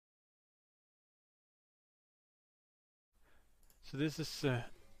So this is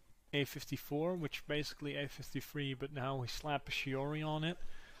A5-4, which basically A5-3, but now we slap a Shiori on it.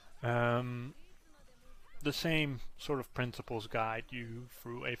 The same sort of principles guide you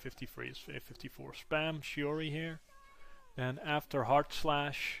through A5-3 as A5-4. Spam Shiori here. Then after Heart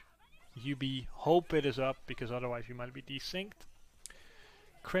Slash, UB, hope it is up, because otherwise you might be desynced.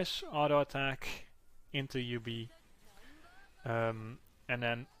 Chris auto attack into UB. And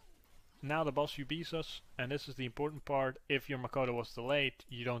then now the boss UBs us, and this is the important part. If your Makoto was delayed,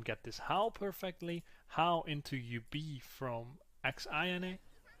 you don't get this Howl perfectly. Howl into UB from X-Ayane.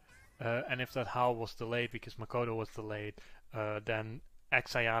 And if that Howl was delayed because Makoto was delayed, then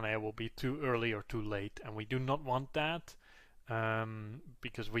X-Ayane will be too early or too late, and we do not want that,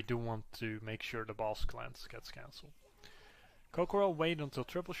 because we do want to make sure the boss glance gets cancelled. Kokoro, wait until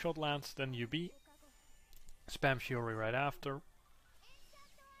triple shot lands, then UB. Spam Shiori right after.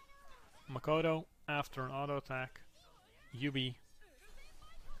 Makoto after an auto attack. UB.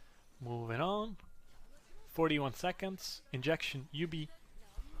 Moving on. 41 seconds. Injection UB.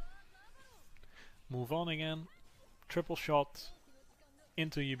 Move on again. Triple shot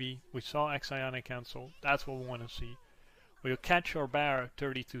into UB. We saw X-Ayane cancel. That's what we want to see. We'll catch our bear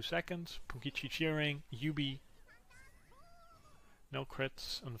 32 seconds. Punkichi cheering. UB. No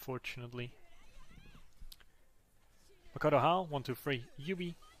crits, unfortunately. Makoto Howl. 1, 2, 3.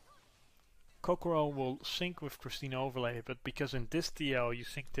 UB. Kokoro will sync with Christina Overlay, but because in this TL you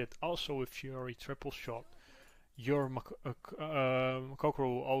synced it also with Shiori triple shot, your Kokoro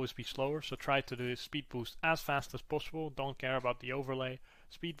will always be slower, so try to do a speed boost as fast as possible. Don't care about the overlay.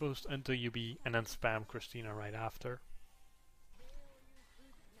 Speed boost into UB and then spam Christina right after.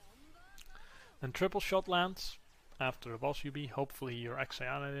 Then triple shot lands after the boss UB. Hopefully your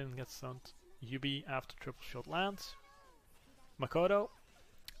X-Ayane didn't get stunned. UB after triple shot lands. Makoto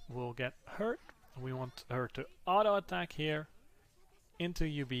will get hurt. We want her to auto attack here into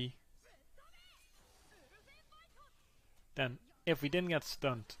UB. Then if we didn't get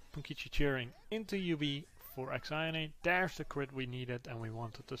stunned, Punkichi cheering into UB for X-Ayane. There's the crit we needed and we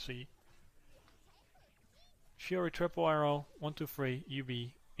wanted to see. Shiori triple arrow, 1, 2, 3,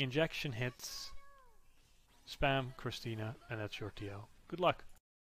 UB, injection hits, spam Christina, and that's your TL. Good luck.